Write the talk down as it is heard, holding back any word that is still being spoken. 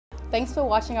Thanks for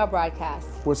watching our broadcast.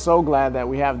 We're so glad that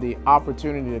we have the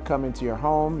opportunity to come into your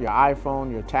home, your iPhone,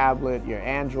 your tablet, your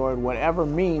Android, whatever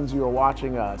means you are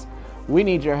watching us. We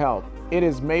need your help. It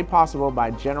is made possible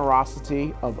by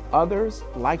generosity of others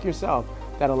like yourself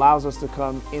that allows us to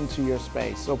come into your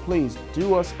space. So please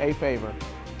do us a favor.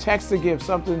 Text to give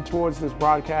something towards this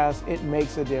broadcast. It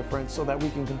makes a difference so that we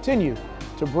can continue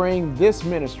to bring this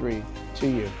ministry to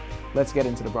you. Let's get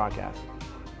into the broadcast.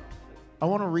 I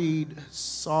want to read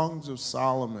Songs of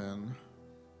Solomon,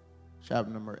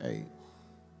 chapter number 8.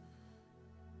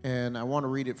 And I want to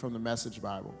read it from the Message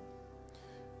Bible.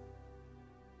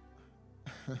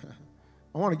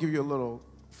 I want to give you a little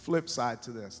flip side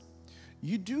to this.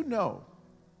 You do know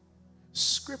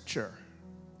Scripture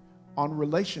on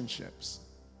relationships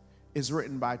is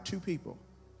written by two people.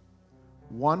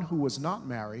 One who was not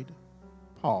married,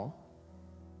 Paul,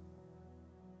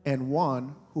 and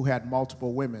one who had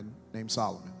multiple women named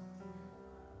Solomon.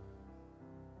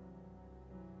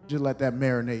 Just let that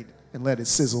marinate and let it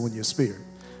sizzle in your spirit.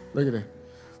 Look at it.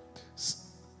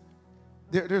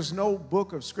 There's no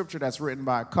book of Scripture that's written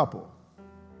by a couple.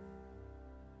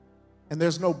 And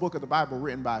there's no book of the Bible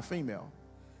written by a female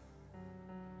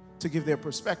to give their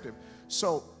perspective.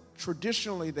 So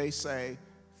traditionally they say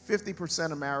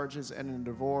 50% of marriages end in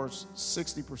divorce,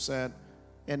 60%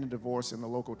 end in divorce in the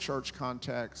local church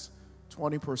context,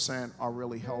 20% are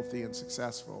really healthy and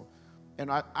successful.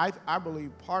 And I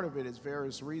believe part of it is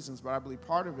various reasons, but I believe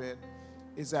part of it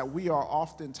is that we are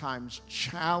oftentimes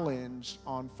challenged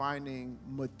on finding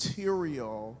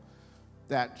material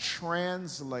that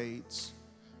translates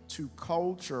to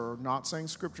culture, not saying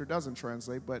Scripture doesn't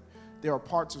translate, but there are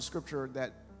parts of Scripture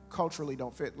that culturally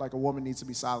don't fit, like a woman needs to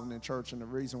be silent in church, and the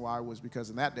reason why was because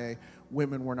in that day,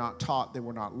 women were not taught, they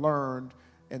were not learned,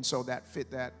 and so that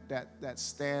fit that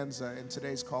stanza. In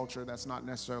today's culture, that's not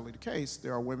necessarily the case.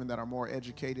 There are women that are more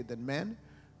educated than men.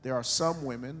 There are some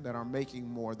women that are making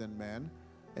more than men,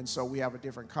 and so we have a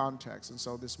different context. And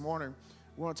so this morning,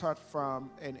 we want to touch from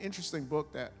an interesting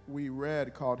book that we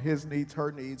read called His Needs,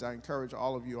 Her Needs. I encourage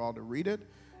all of you all to read it,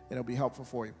 and it'll be helpful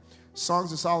for you.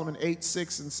 Songs of Solomon 8,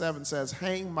 6, and 7 says,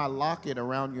 hang my locket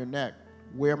around your neck,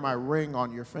 wear my ring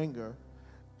on your finger,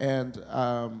 and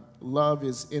love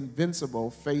is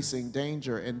invincible, facing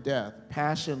danger and death.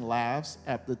 Passion laughs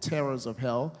at the terrors of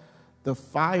hell. The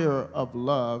fire of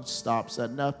love stops at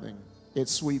nothing. It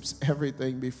sweeps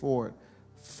everything before it.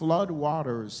 Flood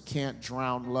waters can't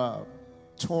drown love.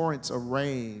 Torrents of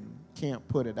rain can't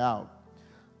put it out.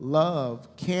 Love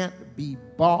can't be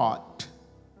bought.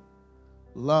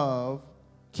 Love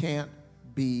can't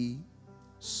be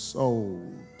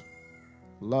sold.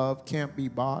 Love can't be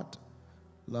bought.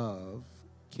 Love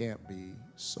can't be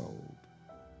sold.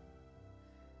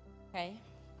 Okay.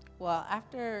 Well,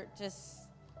 after just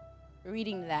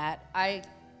reading that,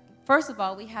 first of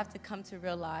all, we have to come to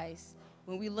realize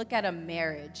when we look at a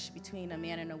marriage between a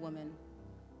man and a woman,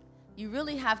 you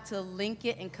really have to link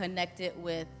it and connect it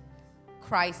with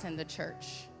Christ and the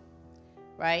church,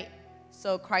 right?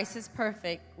 So Christ is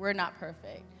perfect. We're not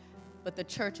perfect. But the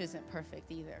church isn't perfect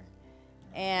either.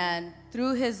 And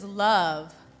through his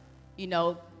love,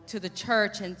 to the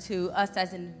church and to us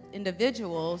as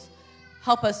individuals,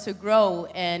 help us to grow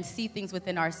and see things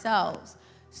within ourselves.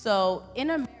 So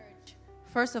in a marriage,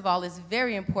 first of all, it's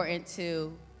very important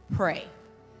to pray.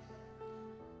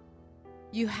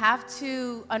 You have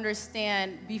to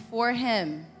understand before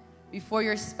him, before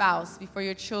your spouse, before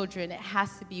your children, it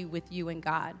has to be with you and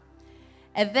God.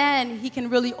 And then he can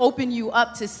really open you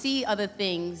up to see other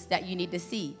things that you need to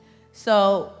see.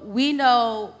 So we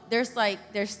know there's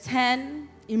 10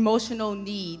 emotional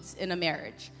needs in a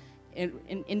marriage,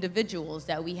 in individuals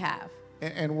that we have.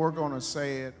 And we're going to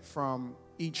say it from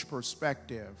each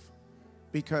perspective,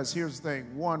 because here's the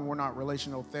thing. One, we're not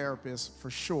relational therapists for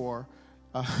sure,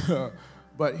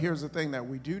 but here's the thing that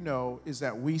we do know is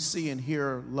that we see and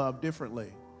hear love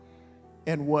differently.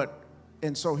 And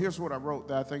so here's what I wrote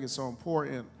that I think is so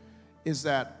important, is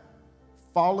that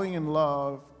falling in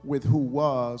love with who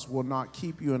was will not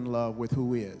keep you in love with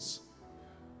who is.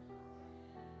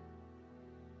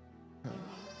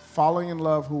 Falling in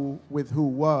love with who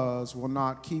was will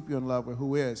not keep you in love with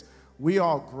who is. We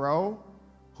all grow.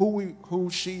 Who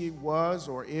she was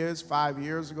or is 5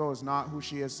 years ago is not who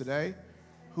she is today.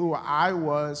 Who I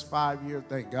was 5 years,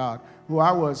 thank God. Who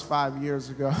I was 5 years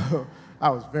ago, I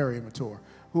was very immature.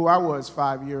 Who I was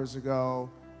 5 years ago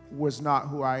was not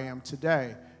who I am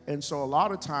today. And so a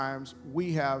lot of times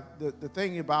we have, the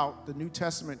thing about the New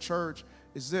Testament church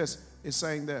is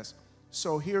saying this.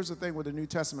 So here's the thing with the New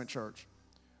Testament church.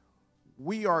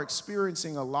 We are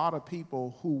experiencing a lot of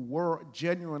people who were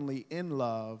genuinely in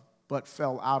love but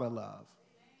fell out of love.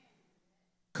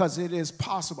 Because it is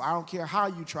possible. I don't care how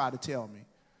you try to tell me.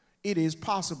 It is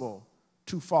possible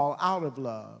to fall out of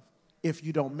love if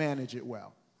you don't manage it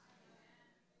well.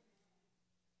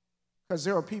 Because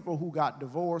there are people who got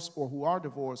divorced or who are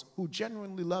divorced who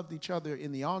genuinely loved each other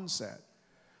in the onset,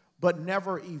 but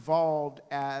never evolved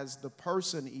as the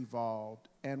person evolved,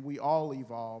 and we all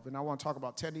evolve. And I want to talk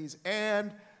about tendies,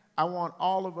 and I want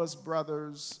all of us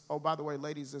brothers, oh, by the way,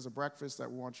 ladies, there's a breakfast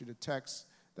that we want you to text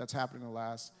that's happening in the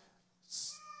last,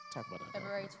 talk about that.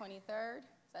 February 23rd, is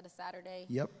that a Saturday?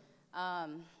 Yep.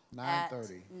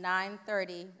 9:30.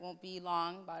 9:30, won't be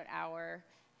long, about an hour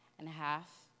and a half.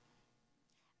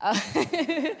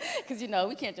 Because,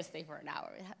 we can't just stay for an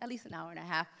hour, at least an hour and a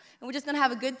half. And we're just going to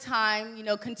have a good time,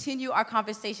 continue our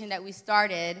conversation that we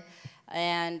started.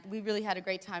 And we really had a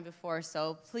great time before.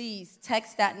 So please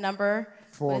text that number.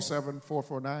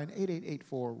 407-449-8884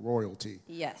 royalty.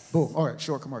 Yes. Boom. All right,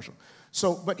 short commercial.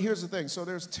 So, but here's the thing. So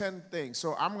there's 10 things.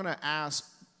 So I'm going to ask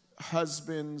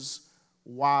husbands,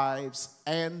 wives,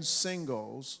 and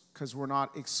singles, because we're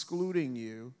not excluding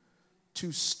you,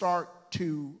 to start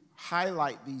to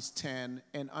highlight these 10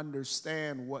 and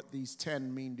understand what these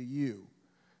 10 mean to you,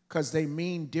 because they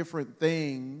mean different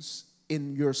things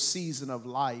in your season of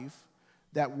life,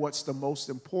 that what's the most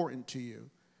important to you.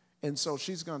 And so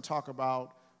she's going to talk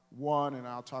about one, and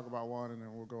I'll talk about one, and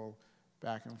then we'll go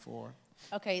back and forth.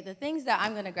 Okay, the things that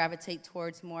I'm going to gravitate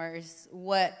towards more is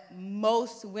what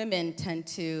most women tend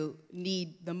to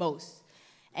need the most.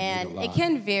 And it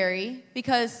can vary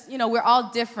because, we're all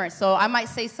different. So I might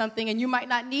say something and you might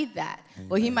not need that. Amen.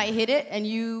 Well, he might hit it and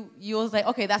you'll say,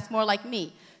 okay, that's more like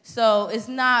me. So it's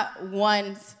not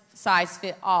one size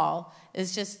fit all.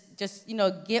 It's just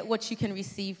get what you can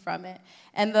receive from it.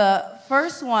 And the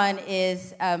first one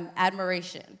is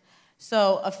admiration.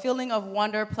 So a feeling of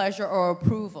wonder, pleasure, or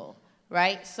approval,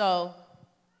 right? So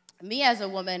me as a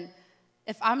woman,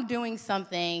 if I'm doing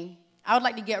something, I would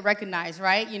like to get recognized,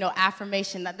 right?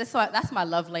 Affirmation. That's my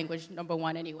love language, number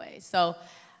one anyway. So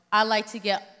I like to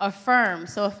get affirmed.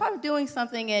 So if I'm doing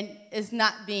something and it's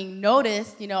not being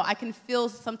noticed, I can feel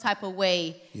some type of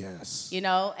way. Yes.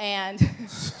 And...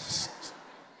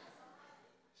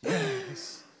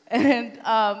 yes. And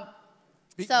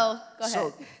so, go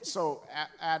ahead. So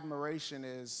admiration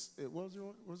is, what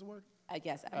was the word? I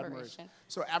guess admiration.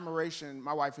 So admiration,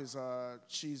 my wife is,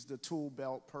 she's the tool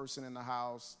belt person in the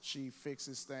house. She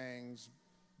fixes things,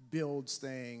 builds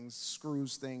things,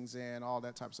 screws things in, all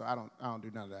that type of stuff. I don't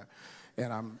do none of that.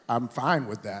 And I'm fine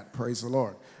with that, praise the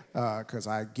Lord, because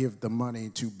I give the money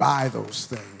to buy those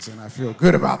things, and I feel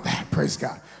good about that, praise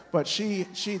God. But she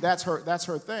that's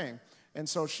her thing. And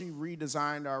so she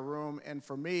redesigned our room, and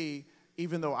for me,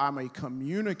 even though I'm a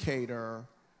communicator,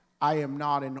 I am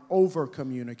not an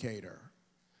over-communicator.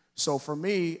 So for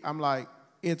me, I'm like,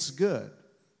 it's good.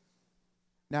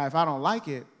 Now, if I don't like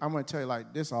it, I'm going to tell you,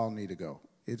 like, this all need to go.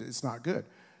 It's not good.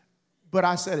 But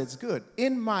I said it's good.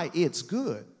 In my it's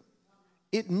good,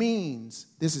 it means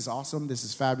this is awesome, this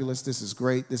is fabulous, this is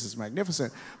great, this is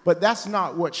magnificent. But that's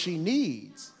not what she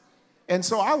needs. And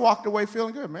so I walked away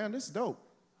feeling good. Man, this is dope.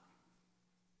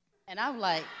 And I'm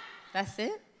like, that's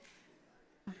it?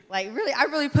 Like, really, I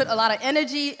really put a lot of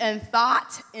energy and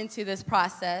thought into this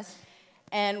process.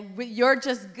 And with you're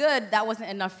just good, that wasn't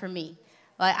enough for me.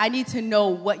 Like, I need to know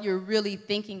what you're really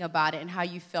thinking about it and how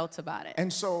you felt about it.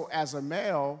 And so as a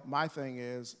male, my thing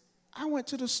is, I went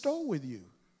to the store with you.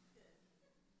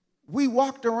 We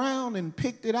walked around and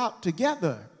picked it out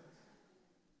together.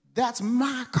 That's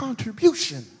my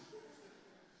contribution.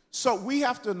 So we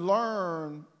have to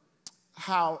learn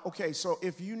how, okay, so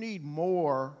if you need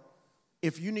more,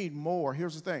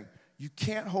 here's the thing. You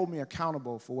can't hold me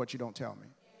accountable for what you don't tell me.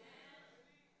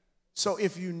 So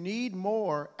if you need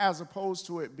more, as opposed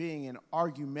to it being an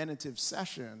argumentative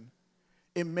session,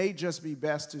 it may just be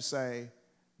best to say,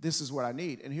 this is what I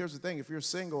need. And here's the thing. If you're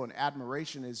single and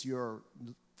admiration is your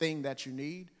thing that you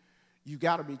need, you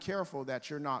got to be careful that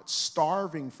you're not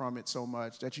starving from it so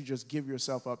much that you just give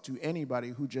yourself up to anybody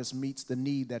who just meets the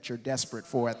need that you're desperate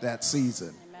for at that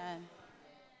season. Amen.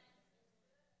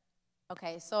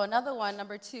 Okay, so another one,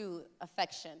 number 2,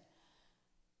 affection.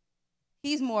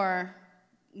 He's more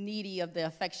needy of the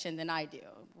affection than I do.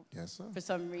 Yes, sir. For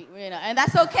some reason, and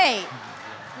that's okay.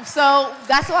 So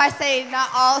that's why I say not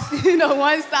all,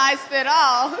 one size fit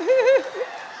all.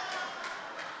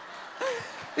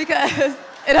 Because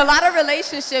in a lot of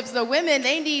relationships, the women,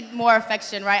 they need more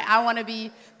affection, right? I want to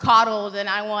be coddled, and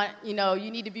I want, you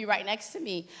need to be right next to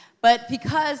me. But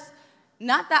because,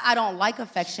 not that I don't like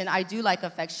affection, I do like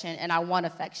affection, and I want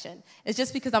affection. It's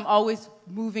just because I'm always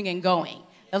moving and going.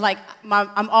 Like,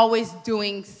 I'm always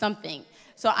doing something.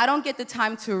 So I don't get the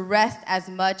time to rest as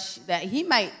much that he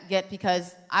might get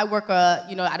because I work,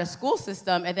 at a school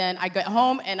system, and then I get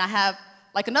home and I have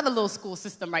like another little school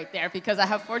system right there because I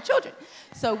have 4 children.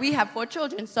 So we have 4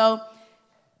 children. So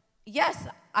yes,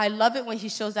 I love it when he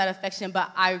shows that affection,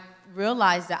 but I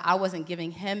realized that I wasn't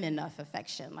giving him enough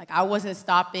affection. Like I wasn't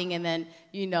stopping and then,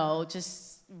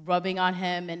 just rubbing on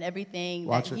him and everything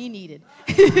he needed.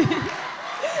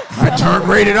 I turned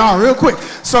rated R real quick.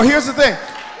 So here's the thing.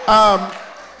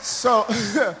 So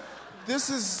this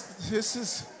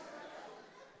is.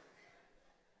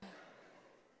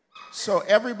 So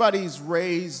everybody's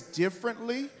raised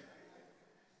differently.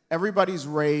 Everybody's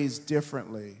raised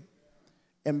differently.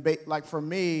 And like for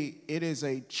me, it is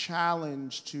a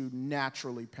challenge to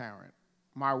naturally parent.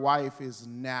 My wife is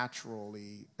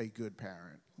naturally a good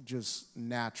parent, just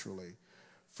naturally.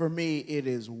 For me, it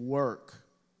is work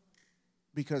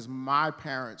because my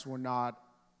parents were not,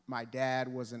 my dad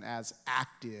wasn't as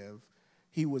active.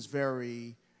 He was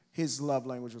his love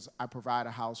language was, I provide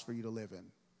a house for you to live in.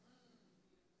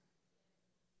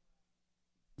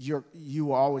 You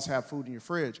will always have food in your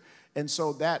fridge. And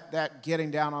so that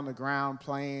getting down on the ground,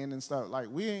 playing and stuff, like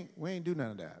we ain't do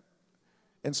none of that.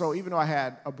 And so even though I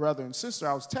had a brother and sister,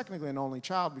 I was technically an only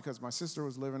child because my sister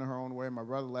was living her own way. My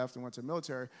brother left and went to the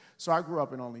military. So I grew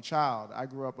up an only child. I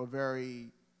grew up a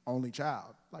very only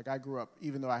child. Like I grew up,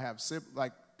 even though I have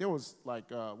like there was like,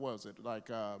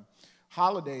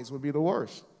 holidays would be the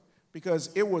worst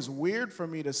because it was weird for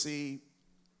me to see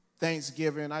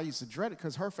Thanksgiving. I used to dread it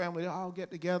because her family, they all get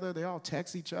together. They all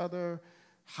text each other,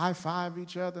 high five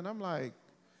each other. And I'm like,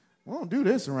 we don't do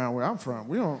this around where I'm from.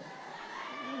 We don't.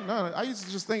 No, I used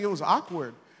to just think it was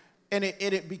awkward. And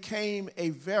it became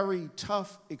a very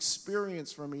tough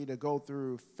experience for me to go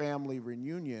through family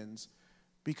reunions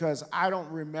because I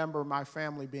don't remember my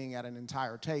family being at an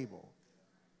entire table.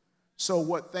 So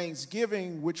what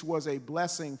Thanksgiving, which was a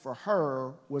blessing for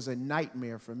her, was a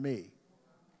nightmare for me.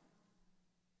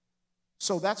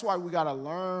 So that's why we got to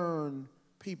learn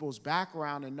people's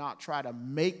background and not try to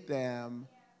make them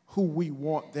who we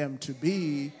want them to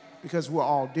be because we're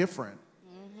all different.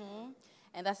 Mm-hmm.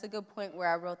 And that's a good point where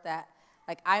I wrote that.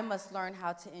 Like, I must learn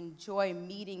how to enjoy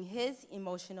meeting his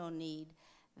emotional need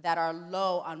that are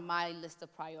low on my list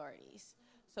of priorities.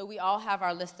 So we all have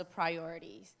our list of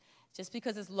priorities. Just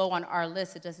because it's low on our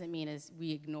list, it doesn't mean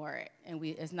we ignore it and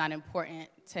it's not important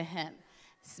to him.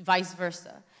 It's vice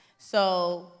versa.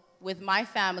 So with my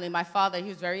family, my father, he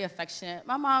was very affectionate.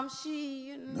 My mom,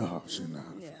 No, she's not.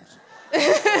 Yeah.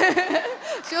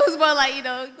 She was more like,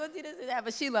 go do this and that,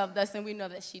 but she loved us, and we know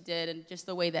that she did, and just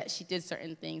the way that she did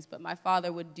certain things. But my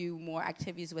father would do more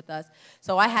activities with us.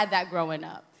 So I had that growing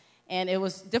up. And it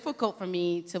was difficult for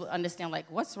me to understand, like,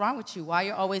 what's wrong with you? Why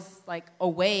you're always, like,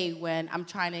 away when I'm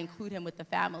trying to include him with the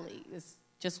family? It's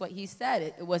just what he said.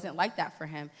 It wasn't like that for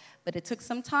him. But it took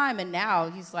some time, and now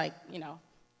he's like, yeah,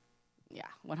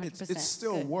 100%. It's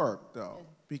still good work, though,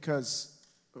 because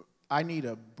I need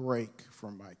a break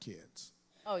from my kids.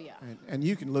 Oh, yeah. And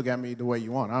you can look at me the way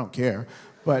you want. I don't care.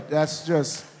 But that's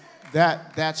just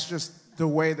the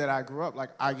way that I grew up. Like,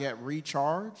 I get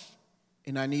recharged,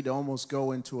 and I need to almost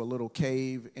go into a little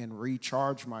cave and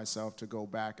recharge myself to go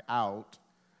back out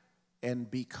and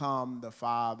become the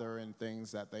father and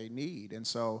things that they need. And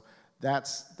so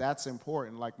that's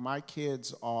important. Like, my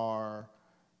kids are,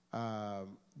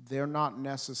 they're not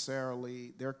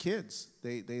necessarily, they're kids.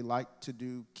 They like to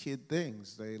do kid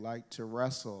things. They like to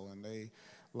wrestle, and they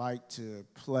like to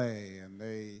play, and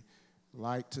they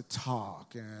like to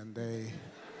talk, and they...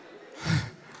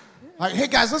 Like, hey,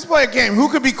 guys, let's play a game. Who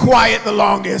could be quiet the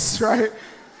longest, right?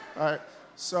 All right.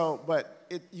 So, but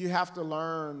you have to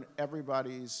learn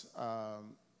everybody's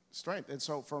strength. And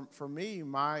so for me,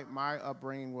 my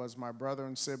upbringing was my brother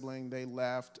and sibling. They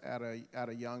left at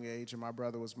a young age, and my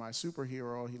brother was my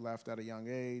superhero. He left at a young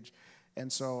age.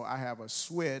 And so I have a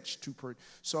switch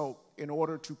so in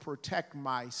order to protect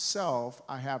myself,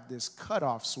 I have this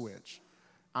cutoff switch.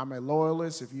 I'm a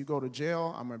loyalist. If you go to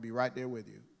jail, I'm going to be right there with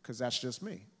you because that's just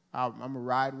me. I'm going to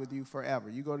ride with you forever.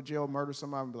 You go to jail, murder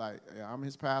somebody, I'm like, yeah, I'm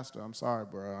his pastor. I'm sorry,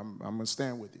 bro. I'm going to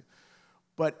stand with you.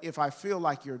 But if I feel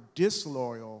like you're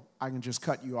disloyal, I can just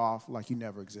cut you off like you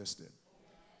never existed.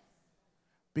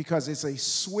 Because it's a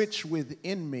switch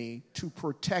within me to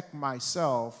protect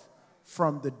myself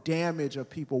from the damage of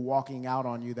people walking out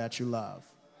on you that you love.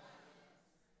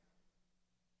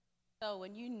 So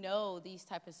when you know these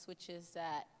type of switches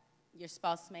that your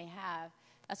spouse may have,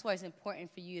 that's why it's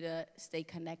important for you to stay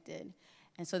connected,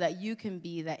 and so that you can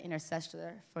be that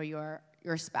intercessor for your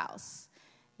spouse,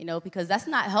 because that's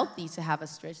not healthy to have a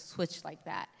switch like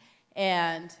that.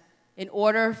 And in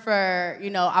order for,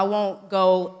 I won't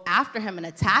go after him and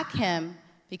attack him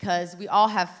because we all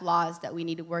have flaws that we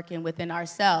need to work in within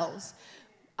ourselves.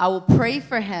 I will pray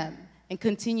for him and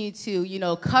continue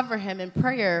to, cover him in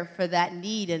prayer for that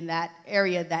need in that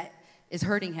area that is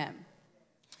hurting him.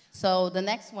 So the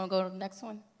next one, go to the next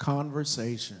one.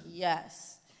 Conversation.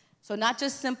 Yes. So not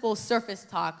just simple surface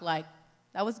talk like,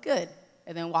 that was good,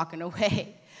 and then walking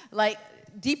away. Like,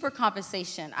 deeper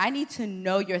conversation. I need to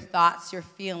know your thoughts, your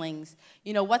feelings,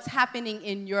 what's happening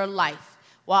in your life.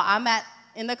 While I'm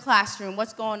in the classroom,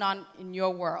 what's going on in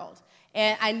your world?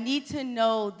 And I need to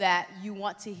know that you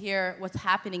want to hear what's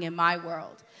happening in my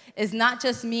world. It's not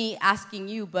just me asking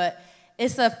you, but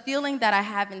it's a feeling that I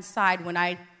have inside when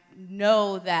I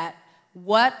know that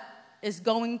what is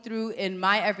going through in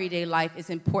my everyday life is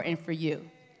important for you.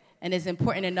 And it's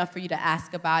important enough for you to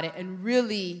ask about it and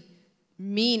really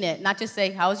mean it. Not just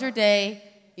say, how was your day?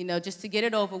 Just to get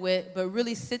it over with, but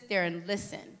really sit there and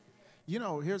listen.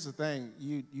 Here's the thing.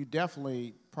 You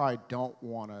definitely probably don't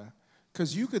want to,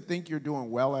 because you could think you're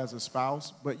doing well as a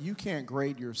spouse, but you can't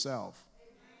grade yourself.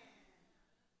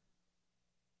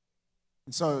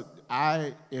 And so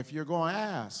if you're going to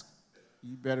ask,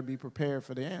 you better be prepared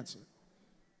for the answer.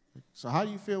 So how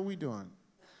do you feel we doing?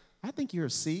 I think you're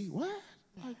a C. What?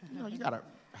 Like, you got a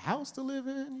house to live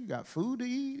in. You got food to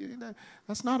eat.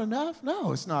 That's not enough?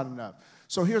 No, it's not enough.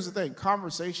 So here's the thing.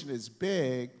 Conversation is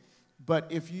big, but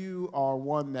if you are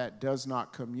one that does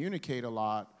not communicate a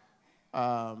lot,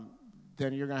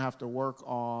 then you're going to have to work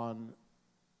on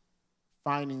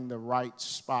finding the right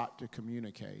spot to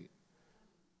communicate,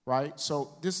 right?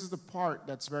 So this is the part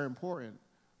that's very important.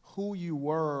 Who you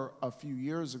were a few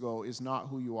years ago is not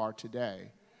who you are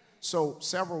today. So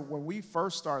when we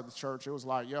first started the church, it was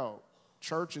like,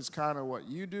 church is kind of what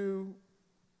you do.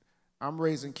 I'm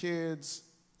raising kids,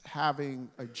 having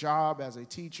a job as a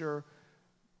teacher.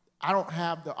 I don't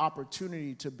have the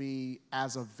opportunity to be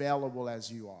as available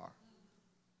as you are.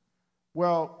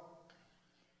 Well,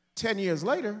 10 years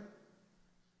later,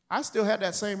 I still had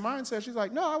that same mindset. She's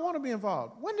like, no, I want to be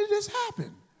involved. When did this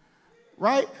happen?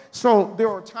 Right? So there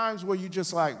are times where you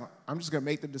just like, I'm just going to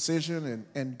make the decision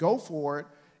and go for it.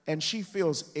 And she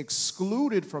feels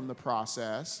excluded from the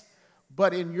process.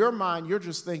 But in your mind, you're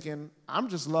just thinking, I'm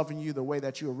just loving you the way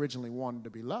that you originally wanted to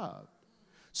be loved.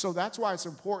 So that's why it's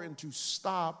important to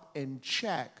stop and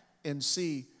check and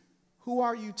see, who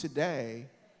are you today?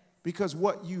 Because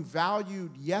what you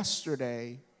valued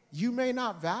yesterday, you may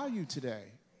not value today.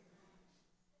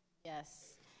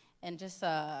 Yes. And just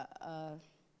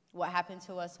what happened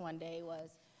to us one day was,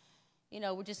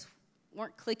 we just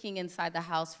weren't clicking inside the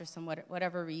house for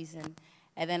whatever reason.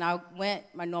 And then I went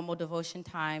my normal devotion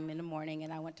time in the morning,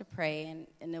 and I went to pray,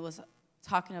 and it was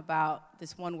talking about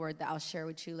this one word that I'll share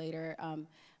with you later,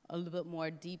 a little bit more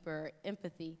deeper,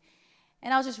 empathy.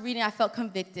 And I was just reading, I felt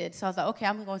convicted. So I was like, okay,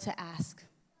 I'm going to ask,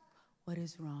 what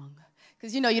is wrong?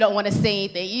 Because, you don't want to say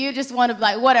anything. You just want to be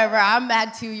like, whatever, I'm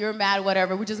mad too, you're mad,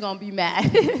 whatever. We're just going to be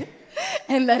mad.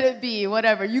 And let it be,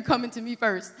 whatever. You coming to me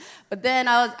first. But then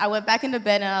I went back into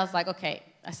bed, and I was like, okay.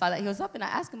 I saw that he was up, and I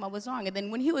asked him what was wrong. And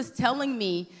then when he was telling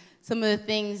me some of the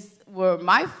things were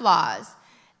my flaws,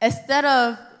 instead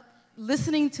of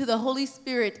listening to the Holy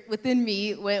Spirit within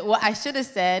me, what I should have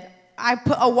said, I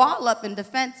put a wall up in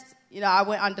defense. I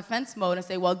went on defense mode and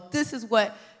say, well, this is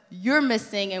what you're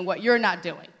missing and what you're not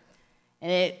doing.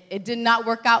 And it did not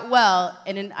work out well.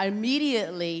 And then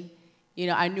immediately,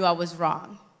 I knew I was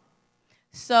wrong.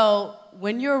 So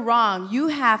when you're wrong, you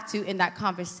have to, in that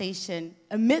conversation,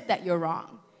 admit that you're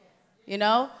wrong,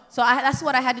 So that's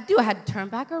what I had to do. I had to turn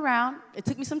back around. It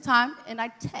took me some time, and I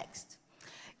text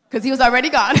because he was already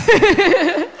gone.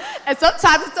 And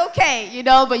sometimes it's okay,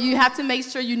 but you have to make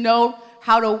sure you know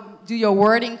how to do your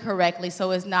wording correctly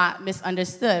so it's not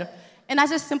misunderstood. And I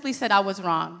just simply said I was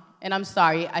wrong, and I'm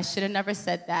sorry. I should have never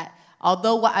said that.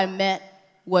 Although what I meant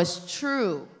was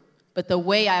true, but the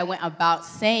way I went about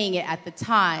saying it at the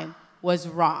time was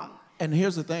wrong. And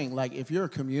here's the thing, like, if you're a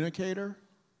communicator,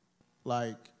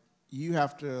 like, you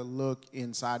have to look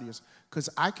inside of yourself. Because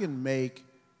I can make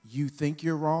you think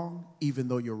you're wrong, even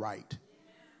though you're right.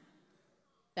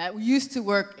 That used to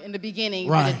work in the beginning,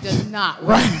 right. But it does not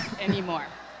work anymore.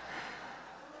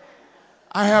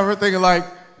 I have her thinking, like,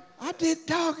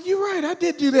 you're right, I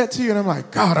did do that to you. And I'm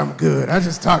like, God, I'm good. I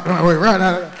just talked my way right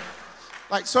out of it.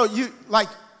 Like, so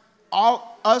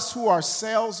all us who are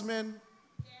salesmen,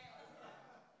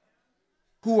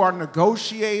 who are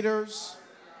negotiators,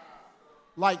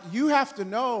 like, you have to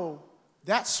know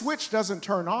that switch doesn't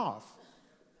turn off.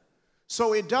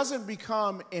 So it doesn't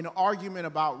become an argument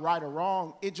about right or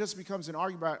wrong. It just becomes an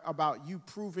argument about you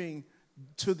proving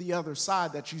to the other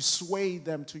side, that you swayed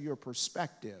them to your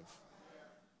perspective.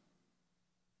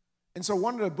 And so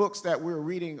one of the books that we're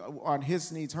reading on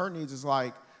his needs, her needs, is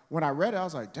like, when I read it, I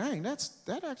was like, dang, that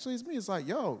actually is me. It's like,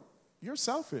 yo, you're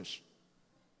selfish.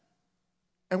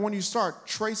 And when you start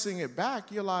tracing it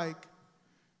back, you're like,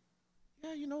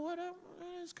 yeah, you know what?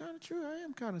 It's kind of true. I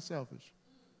am kind of selfish.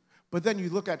 But then you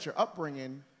look at your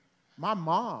upbringing. My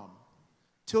mom,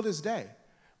 till this day,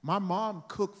 my mom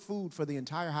cooked food for the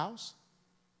entire house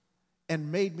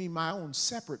and made me my own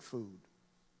separate food.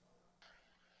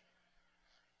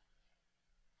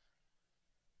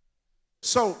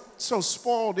 So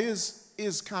spoiled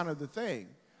is kind of the thing.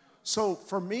 So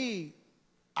for me,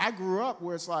 I grew up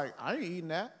where it's like, I ain't eating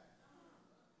that.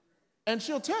 And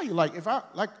she'll tell you, like,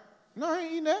 no, I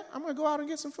ain't eating that. I'm going to go out and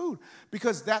get some food.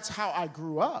 Because that's how I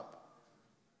grew up.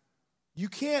 You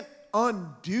can't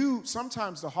undo.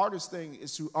 Sometimes the hardest thing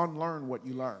is to unlearn what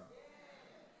you learn.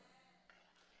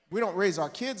 We don't raise our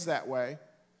kids that way,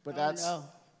 but that's. No.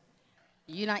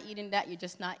 You're not eating that, you're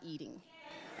just not eating.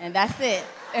 And that's it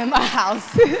in my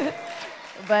house.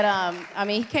 But, I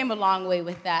mean, he came a long way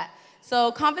with that.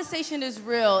 So conversation is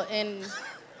real, and,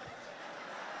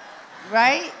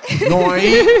 right? Going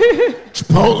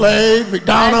Chipotle,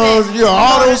 McDonald's,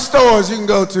 all those stores you can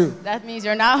go to. That means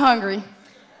you're not hungry.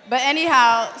 But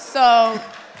anyhow, so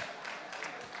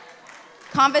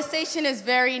conversation is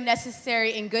very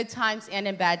necessary in good times and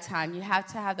in bad times. You have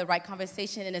to have the right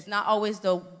conversation, and it's not always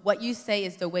what you say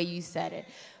is the way you said it.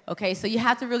 Okay, so you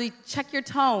have to really check your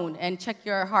tone and check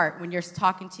your heart when you're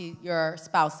talking to your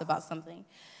spouse about something.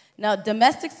 Now,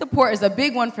 domestic support is a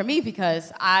big one for me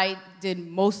because I did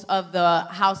most of the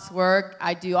housework.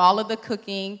 I do all of the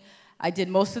cooking. I did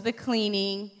most of the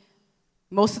cleaning,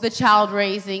 most of the child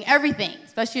raising, everything,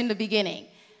 especially in the beginning.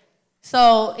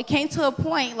 So it came to a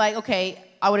point like, okay,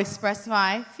 I would express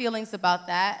my feelings about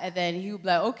that, and then he would be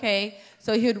like, okay.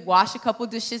 So he would wash a couple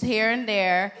dishes here and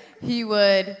there.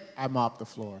 I mop the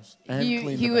floors and clean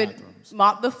the bathrooms. He would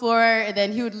mop the floor, and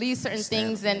then he would leave certain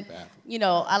things, and, you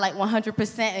know, I like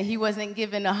 100%, and he wasn't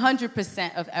given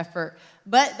 100% of effort.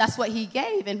 But that's what he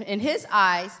gave. And in his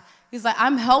eyes, he's like,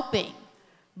 I'm helping.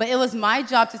 But it was my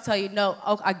job to tell you, no,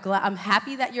 I'm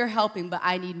happy that you're helping, but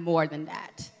I need more than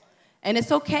that. And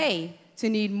it's okay to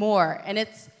need more. And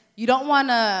you don't want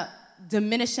to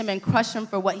diminish him and crush him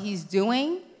for what he's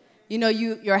doing. You know,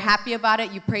 you're happy about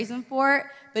it, you praise him for it.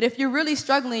 But if you're really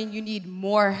struggling, you need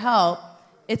more help,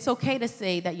 it's okay to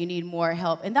say that you need more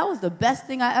help. And that was the best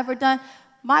thing I ever done.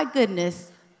 My goodness,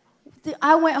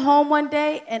 I went home one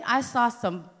day and I saw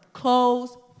some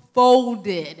clothes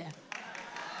folded.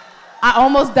 I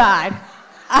almost died.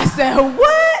 I said,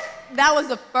 what? That was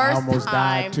the first I almost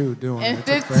time died too doing in it.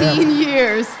 15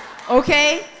 years,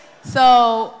 okay?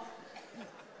 So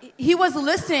he was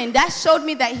listening. That showed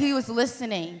me that he was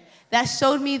listening. That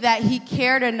showed me that he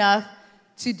cared enough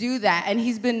to do that, and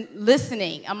he's been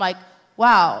listening. I'm like,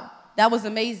 wow, that was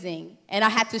amazing. And I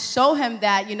had to show him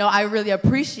that, you know, I really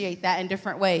appreciate that in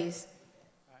different ways.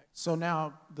 So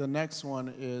now the next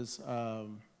one is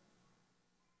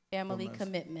Family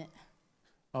commitment.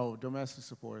 Oh, domestic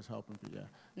support is helping people, yeah.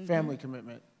 Mm-hmm. Family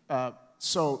commitment.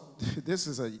 So this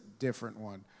is a different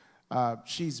one.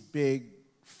 She's big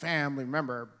family,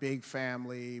 remember, big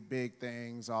family, big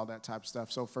things, all that type of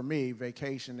stuff. So for me,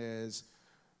 vacation is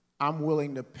I'm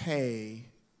willing to pay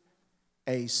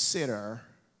a sitter,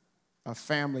 a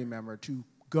family member, to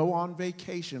go on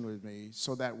vacation with me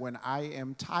so that when I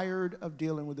am tired of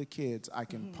dealing with the kids, I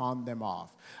can pawn them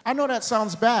off. I know that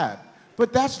sounds bad,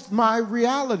 but that's my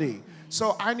reality.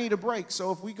 So I need a break.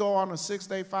 So if we go on a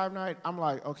 6-day, 5-night, I'm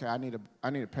like, okay, I need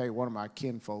to pay one of my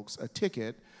kin folks a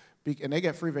ticket, and they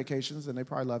get free vacations, and they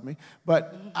probably love me.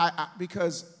 But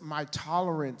because my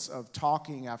tolerance of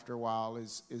talking after a while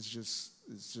is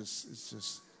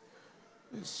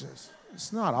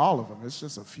it's not all of them. It's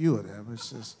just a few of them. It's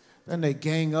just then they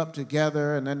gang up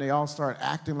together, and then they all start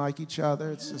acting like each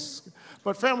other. It's just.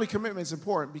 But family commitment is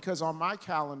important because on my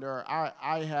calendar,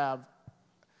 I have.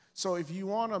 So if you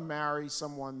want to marry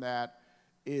someone that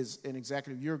is an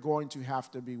executive, you're going to have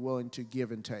to be willing to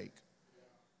give and take.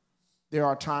 There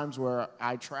are times where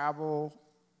I travel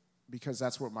because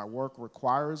that's what my work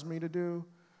requires me to do.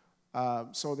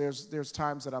 So there's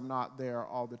times that I'm not there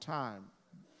all the time.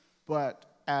 But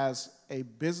as a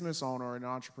business owner and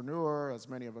entrepreneur, as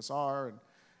many of us are,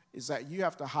 is that you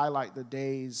have to highlight the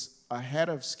days ahead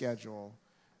of schedule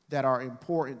that are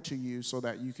important to you so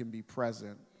that you can be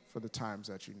present for the times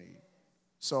that you need.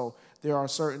 So there are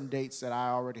certain dates that I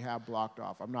already have blocked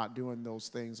off. I'm not doing those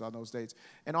things on those dates.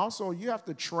 And also, you have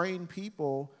to train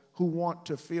people who want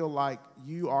to feel like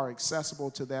you are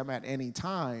accessible to them at any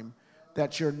time,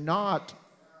 that you're not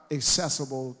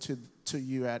accessible to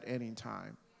you at any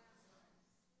time.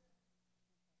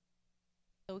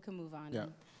 So we can move on. Yeah.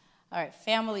 All right,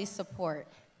 family support.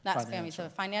 Not Financial. family, so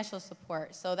financial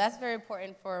support. So that's very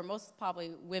important for most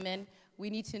probably women.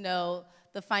 We need to know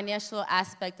the financial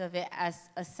aspect of it as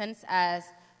a sense as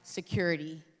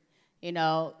security. You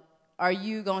know, are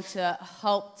you going to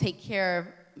help take care of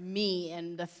me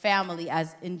and the family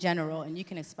as in general? And you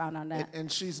can expound on that.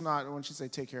 And she's not, when she say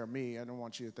take care of me, I don't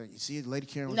want you to think, you see, Lady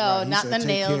Karen was No, right. He not said, the take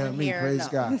nails care of in me, here, praise no.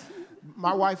 God.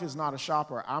 My wife is not a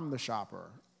shopper, I'm the shopper.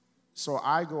 So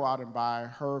I go out and buy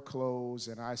her clothes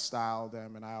and I style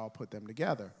them and I'll put them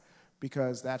together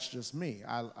because that's just me.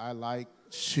 I like,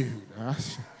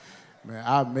 man,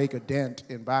 I make a dent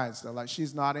in buying stuff. Like,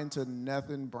 she's not into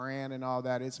nothing brand and all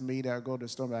that. It's me that go to the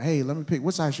store and be like, hey, let me pick,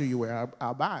 what size shoe you wear?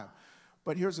 I'll buy them.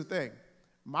 But here's the thing.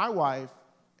 My wife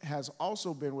has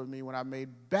also been with me when I made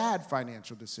bad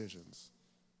financial decisions.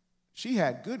 She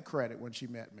had good credit when she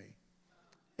met me.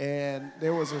 And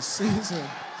there was a season,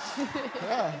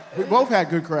 yeah, we both had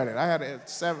good credit. I had a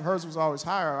 7, hers was always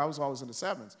higher, I was always in the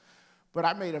 7s. But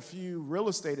I made a few real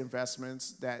estate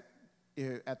investments that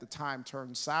at the time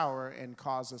turned sour and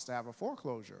caused us to have a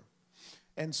foreclosure.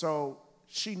 And so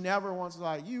she never wants to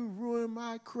like, you ruined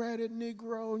my credit,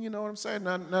 Negro, you know what I'm saying?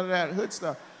 None of that hood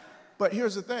stuff. But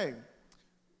here's the thing.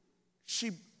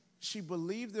 She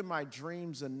believed in my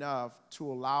dreams enough to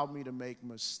allow me to make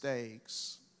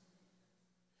mistakes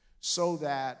so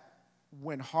that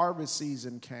when harvest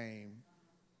season came,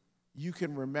 you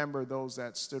can remember those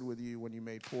that stood with you when you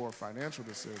made poor financial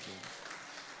decisions.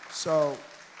 So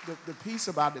the piece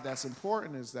about it that's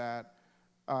important is that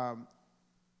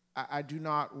I do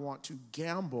not want to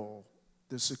gamble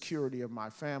the security of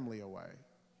my family away.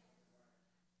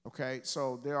 Okay,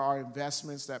 so there are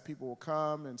investments that people will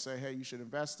come and say, hey, you should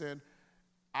invest in.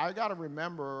 I got to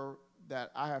remember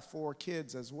that I have 4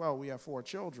 kids as well. We have 4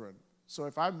 children. So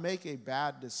if I make a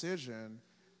bad decision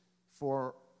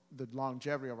for the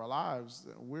longevity of our lives,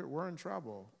 we're in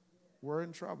trouble. We're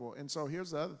in trouble. And so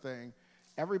here's the other thing.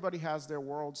 Everybody has their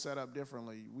world set up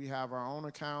differently. We have our own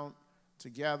account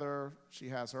together. She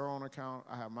has her own account.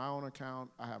 I have my own account.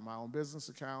 I have my own business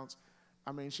accounts.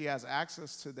 I mean, she has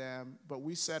access to them, but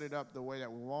we set it up the way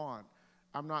that we want.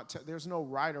 There's no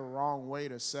right or wrong way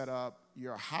to set up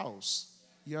your house.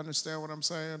 You understand what I'm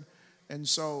saying? And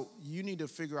so you need to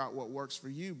figure out what works for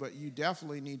you, but you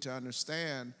definitely need to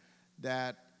understand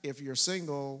that if you're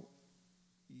single,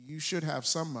 you should have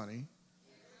some money.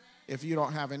 If you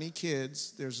don't have any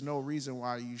kids, there's no reason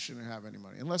why you shouldn't have any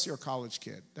money, unless you're a college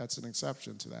kid. That's an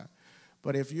exception to that.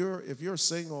 But if you're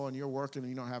single and you're working and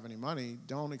you don't have any money,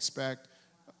 don't expect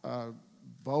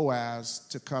Boaz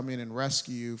to come in and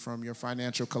rescue you from your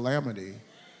financial calamity,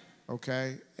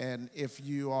 okay? And if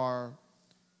you are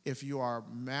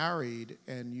married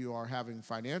and you are having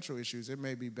financial issues, it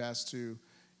may be best to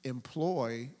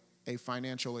employ a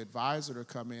financial advisor to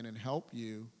come in and help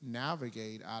you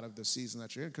navigate out of the season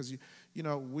that you're in. Because, you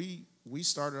know, we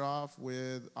started off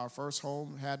with our first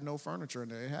home had no furniture in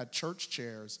it. It had church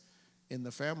chairs in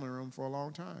the family room for a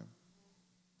long time.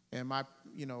 And my,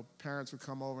 parents would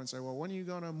come over and say, well, when are you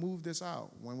going to move this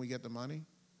out? When we get the money?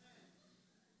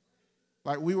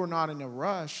 Like, we were not in a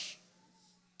rush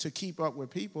to keep up with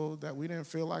people that we didn't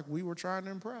feel like we were trying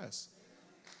to impress.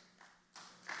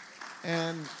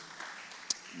 And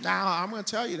now I'm going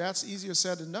to tell you that's easier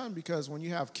said than done, because when you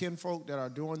have kinfolk that are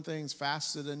doing things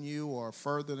faster than you or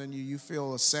further than you, you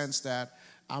feel a sense that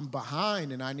I'm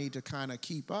behind and I need to kind of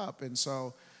keep up. And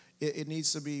so it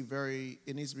needs to be very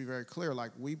clear. Like,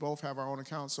 we both have our own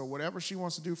accounts, so whatever she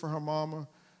wants to do for her mama,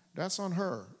 that's on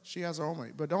her. She has her own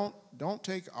money. But don't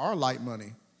take our light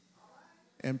money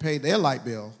and pay their light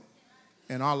bill,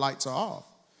 and our lights are off.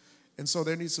 And so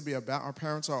there needs to be our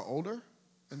parents are older,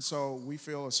 and so we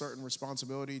feel a certain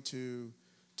responsibility to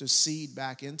seed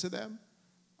back into them.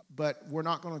 But we're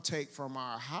not going to take from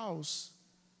our house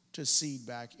to seed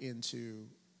back into,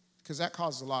 because that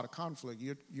causes a lot of conflict.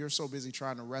 You're so busy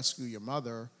trying to rescue your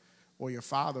mother or your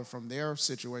father from their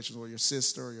situations, or your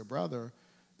sister or your brother,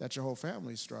 that your whole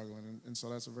family's struggling. And so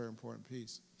that's a very important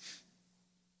piece.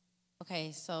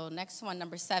 Okay, so next one,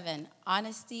 number 7,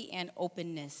 honesty and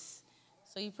openness.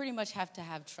 So you pretty much have to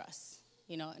have trust,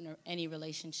 in any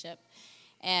relationship.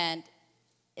 And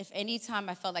if any time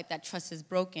I felt like that trust is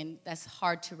broken, that's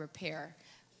hard to repair.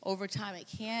 Over time, it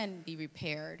can be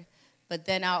repaired, but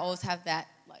then I always have that,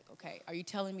 like, okay, are you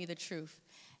telling me the truth?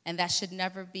 And that should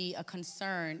never be a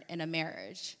concern in a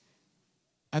marriage.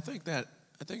 I think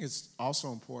it's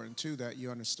also important, too, that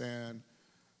you understand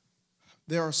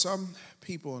there are some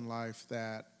people in life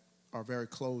that are very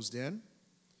closed in,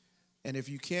 And if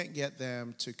you can't get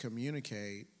them to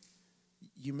communicate,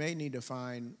 you may need to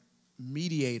find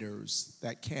mediators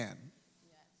that can.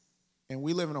 And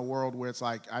we live in a world where it's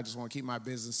like, I just want to keep my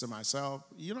business to myself.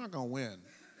 You're not going to win.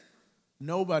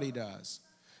 Nobody does.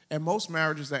 And most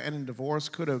marriages that end in divorce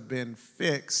could have been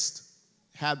fixed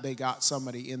had they got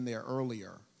somebody in there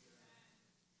earlier.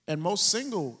 And most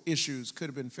single issues could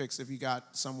have been fixed if you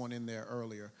got someone in there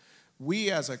earlier.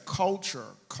 We as a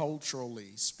culture,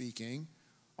 culturally speaking,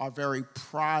 are very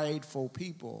prideful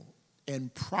people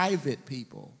and private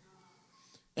people.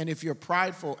 And if you're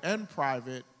prideful and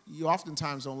private, you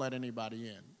oftentimes don't let anybody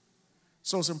in.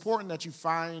 So it's important that you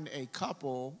find a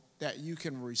couple that you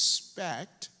can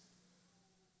respect.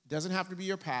 Doesn't have to be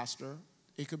your pastor.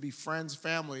 It could be friends,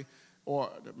 family, or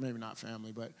maybe not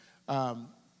family, but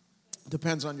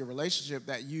depends on your relationship,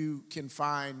 that you can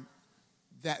find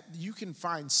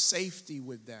safety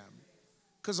with them.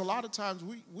 Because a lot of times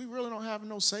we really don't have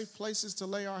no safe places to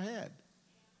lay our head.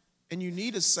 And you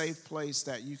need a safe place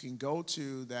that you can go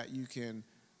to, that you can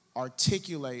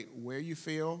articulate where you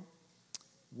feel,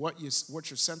 what your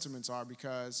sentiments are,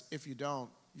 because if you don't,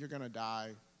 you're going to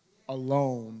die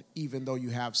alone, even though you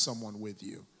have someone with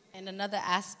you. And another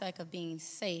aspect of being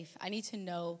safe, I need to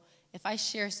know if I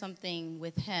share something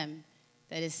with him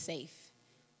that is safe.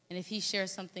 And if he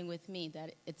shares something with me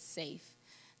that it's safe,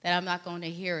 that I'm not going to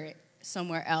hear it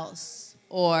somewhere else.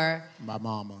 Or my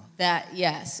mama. That,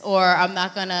 yes. Or I'm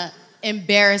not going to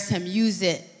embarrass him, use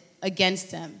it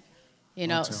against him. You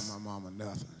know. Don't tell my mama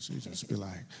nothing. She just be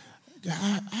like,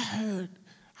 I heard,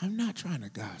 I'm not trying to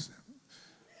gossip.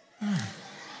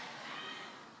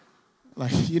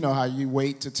 Like, you know how you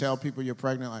wait to tell people you're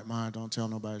pregnant? Like, Mom, don't tell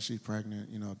nobody she's pregnant.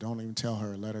 You know, don't even tell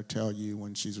her. Let her tell you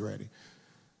when she's ready.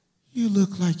 You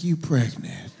look like you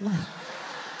pregnant. Like,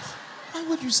 why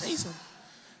would you say something?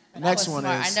 Next one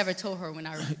is... I never told her when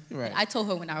I... Right. I told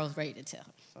her when I was ready to tell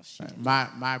her. So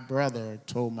right. My brother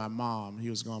told my mom he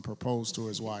was going to propose to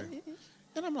his wife.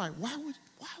 And I'm like, why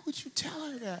would you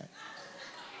tell her that?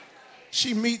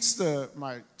 She meets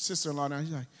my sister-in-law now.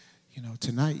 She's like, you know,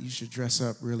 tonight you should dress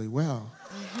up really well.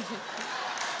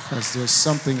 Because there's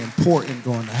something important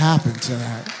going to happen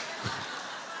tonight.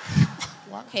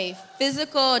 Okay,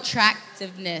 physical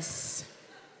attractiveness.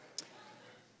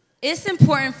 It's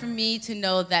important for me to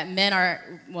know that men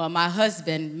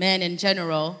in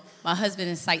general, my husband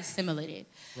is sight stimulated.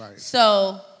 Right.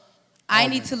 So I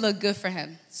need to look good for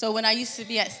him. So when I used to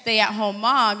be a stay-at-home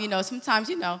mom, you know, sometimes,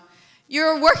 you know,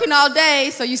 you're working all day,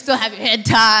 so you still have your head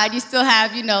tied. You still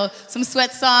have, you know, some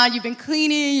sweats on. You've been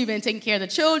cleaning. You've been taking care of the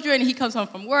children. He comes home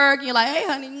from work. And you're like, hey,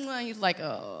 honey. And he's like,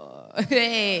 oh,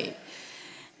 hey.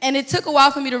 And it took a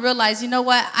while for me to realize, you know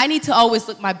what? I need to always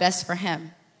look my best for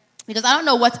him. Because I don't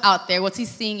know what's out there, what's he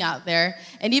seeing out there.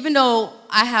 And even though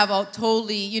I have a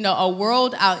totally, you know, a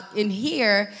world out in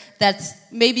here that's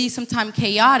maybe sometimes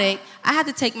chaotic, I have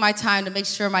to take my time to make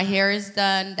sure my hair is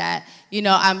done, that, you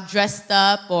know, I'm dressed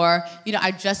up, or, you know,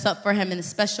 I dress up for him in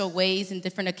special ways in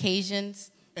different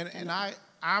occasions. And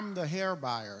I'm the hair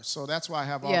buyer, so that's why I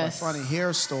have all the funny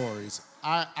hair stories.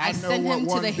 I know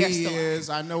what 1B is.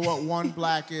 I know what 1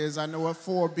 black is. I know what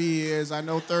 4B is. I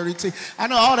know 30T. I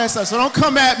know all that stuff. So don't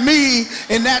come at me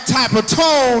in that type of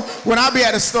tone when I be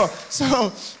at the store.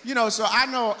 So, you know, so I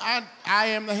know I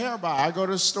am the hair buyer. I go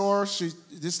to the store. This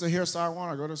is the hairstyle I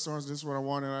want. I go to the store. This is what I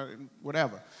want, and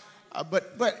whatever.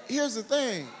 But here's the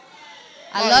thing.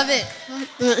 I love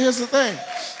it. Here's the thing.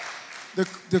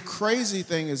 The crazy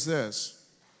thing is this.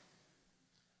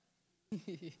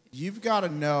 You've got to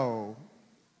know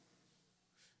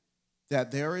that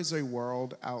there is a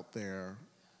world out there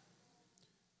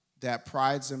that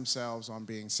prides themselves on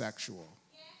being sexual.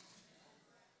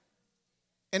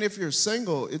 And if you're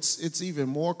single, it's even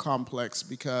more complex,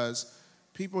 because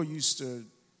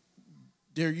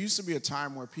there used to be a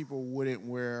time where people wouldn't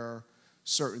wear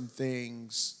certain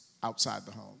things outside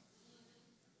the home.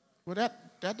 Well,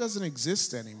 that doesn't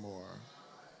exist anymore.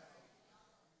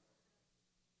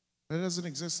 That doesn't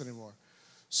exist anymore.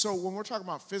 So when we're talking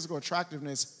about physical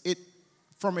attractiveness,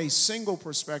 from a single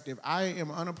perspective, I am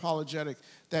unapologetic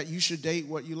that you should date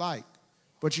what you like,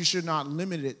 but you should not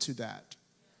limit it to that.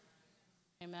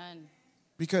 Amen.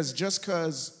 Because just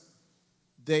because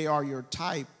they are your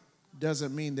type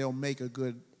doesn't mean they'll make a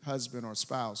good husband or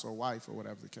spouse or wife or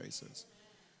whatever the case is.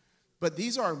 But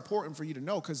these are important for you to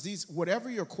know, because whatever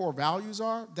your core values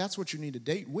are, that's what you need to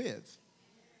date with.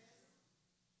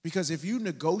 Because if you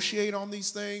negotiate on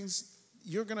these things,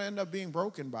 you're going to end up being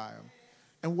broken by them.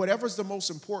 And whatever's the most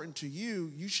important to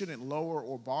you, you shouldn't lower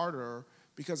or barter,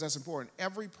 because that's important.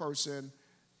 Every person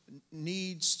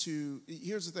needs to.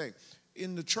 Here's the thing.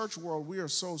 In the church world, we are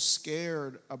so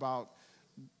scared about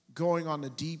going on the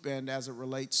deep end as it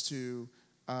relates to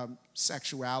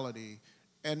sexuality.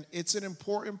 And it's an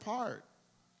important part.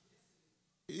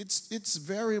 It's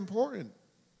very important.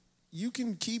 You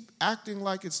can keep acting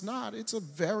like it's not. It's a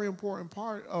very important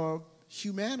part of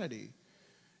humanity.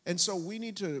 And so we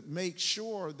need to make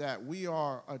sure that we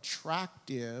are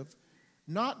attractive,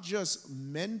 not just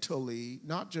mentally,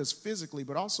 not just physically,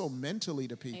 but also mentally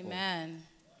to people. Amen.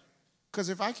 Because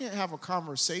if I can't have a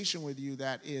conversation with you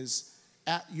that is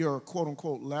at your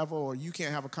quote-unquote level, or you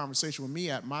can't have a conversation with me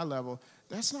at my level,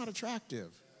 that's not attractive.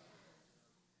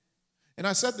 And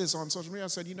I said this on social media. I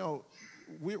said,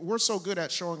 we're so good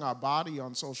at showing our body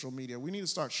on social media. We need to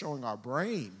start showing our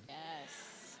brain. Yes.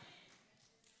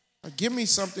 Give me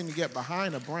something to get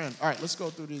behind a brand. All right, let's go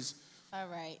through these. All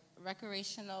right.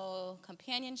 Recreational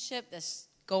companionship, that's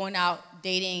going out,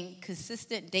 dating,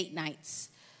 consistent date nights,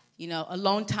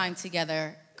 alone time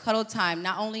together, cuddle time,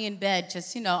 not only in bed,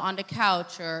 just, on the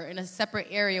couch or in a separate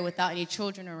area without any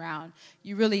children around.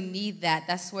 You really need that.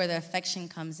 That's where the affection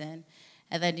comes in.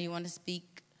 And then do you want to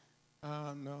speak?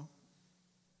 No.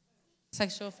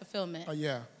 Sexual fulfillment. Oh,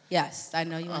 yeah. Yes, I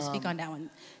know you want to speak on that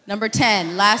one. Number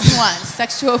 10, last one,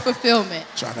 sexual fulfillment.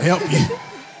 Trying to help you.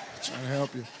 Trying to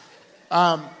help you.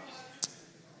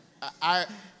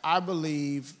 I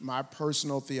believe my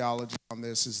personal theology on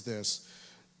this is this,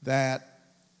 that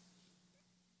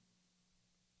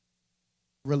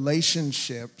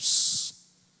relationships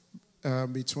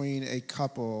between a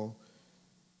couple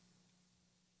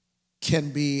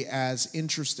can be as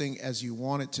interesting as you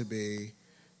want it to be,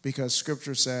 because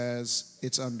Scripture says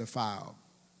it's undefiled.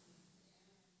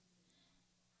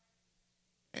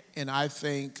 And I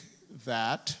think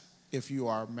that if you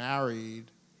are married,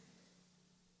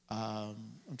 I'm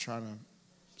trying to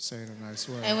say it in a nice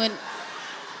way.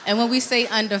 And when we say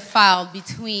undefiled,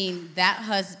 between that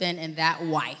husband and that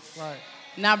wife. Right.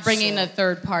 Not bringing a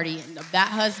third party in, that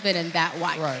husband and that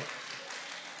wife. Right.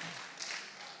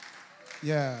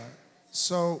 Yeah.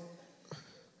 So,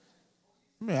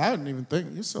 I didn't even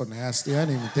think, you're so nasty. I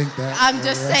didn't even think that. I'm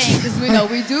just saying, because we know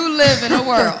we do live in a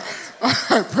world. All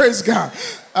right, praise God.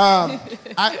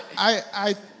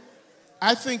 I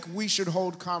think we should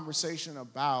hold conversation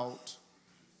about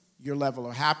your level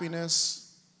of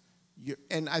happiness.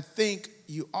 And I think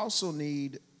you also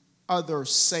need other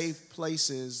safe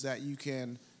places that you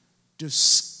can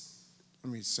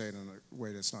let me say it in a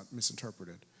way that's not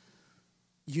misinterpreted.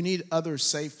 You need other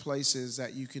safe places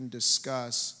that you can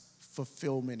discuss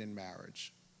fulfillment in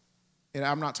marriage. And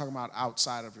I'm not talking about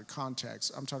outside of the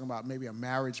context. I'm talking about maybe a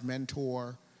marriage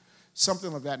mentor,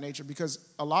 something of that nature, because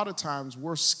a lot of times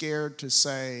we're scared to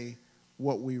say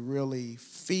what we really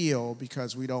feel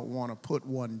because we don't want to put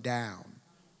one down.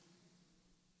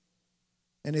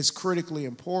 And it's critically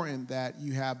important that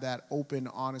you have that open,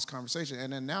 honest conversation.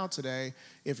 And then now today,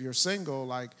 if you're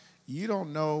single, you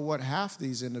don't know what half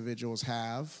these individuals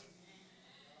have.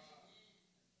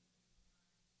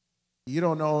 You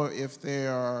don't know if they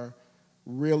are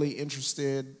really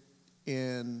interested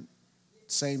in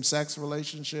same-sex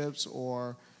relationships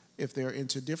or if they're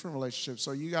into different relationships.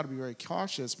 So you got to be very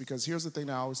cautious, because here's the thing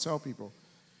that I always tell people.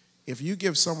 If you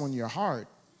give someone your heart,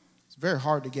 it's very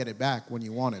hard to get it back when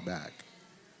you want it back.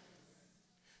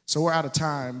 So we're out of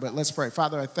time, but let's pray.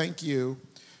 Father, I thank you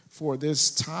for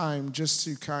this time just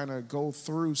to kind of go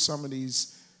through some of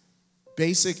these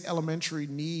basic elementary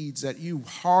needs that you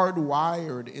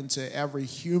hardwired into every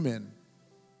human,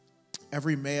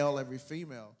 every male, every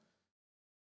female.